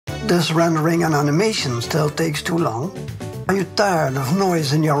Does rendering an animation still takes too long? Are you tired of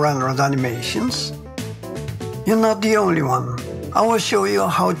noise in your rendered animations? You're not the only one. I will show you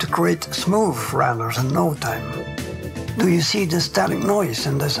how to create smooth renders in no time. Do you see the static noise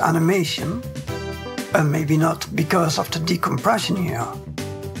in this animation? Maybe not because of the decompression here.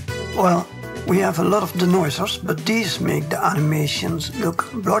 Well, we have a lot of denoisers, but these make the animations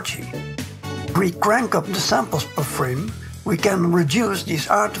look blotchy. If we crank up the samples per frame, we can reduce these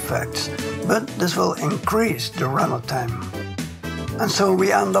artifacts, but this will increase the render time. And so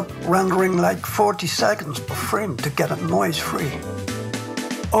we end up rendering like 40 seconds per frame to get it noise free.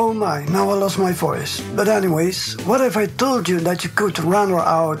 Oh my, now I lost my voice. But anyways, what if I told you that you could render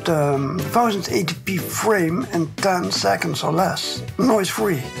out 1080p frame in 10 seconds or less, noise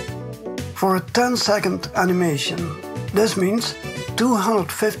free? For a 10-second animation, this means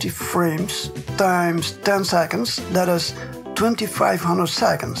 250 frames times 10 seconds, that is 2500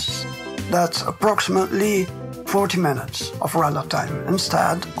 seconds. That's approximately 40 minutes of render time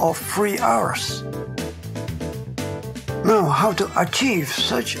instead of 3 hours. Now, how to achieve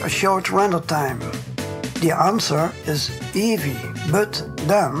such a short render time? The answer is EEVEE, but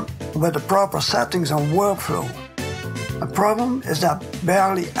then with the proper settings and workflow. The problem is that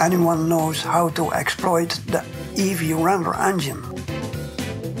barely anyone knows how to exploit the EEVEE render engine.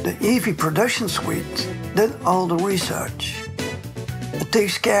 The EEVEE Production Suite did all the research. It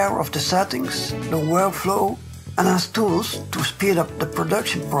takes care of the settings, the workflow, and has tools to speed up the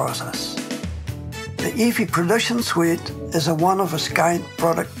production process. The EEVEE Production Suite is a one-of-a-kind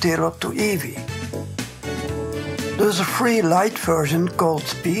product tailored to EEVEE. There's a free light version called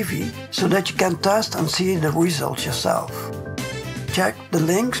EEVEE, so that you can test and see the results yourself. Check the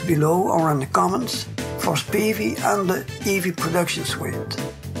links below or in the comments for EEVEE and the EEVEE Production Suite.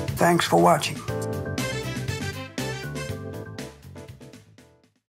 Thanks for watching.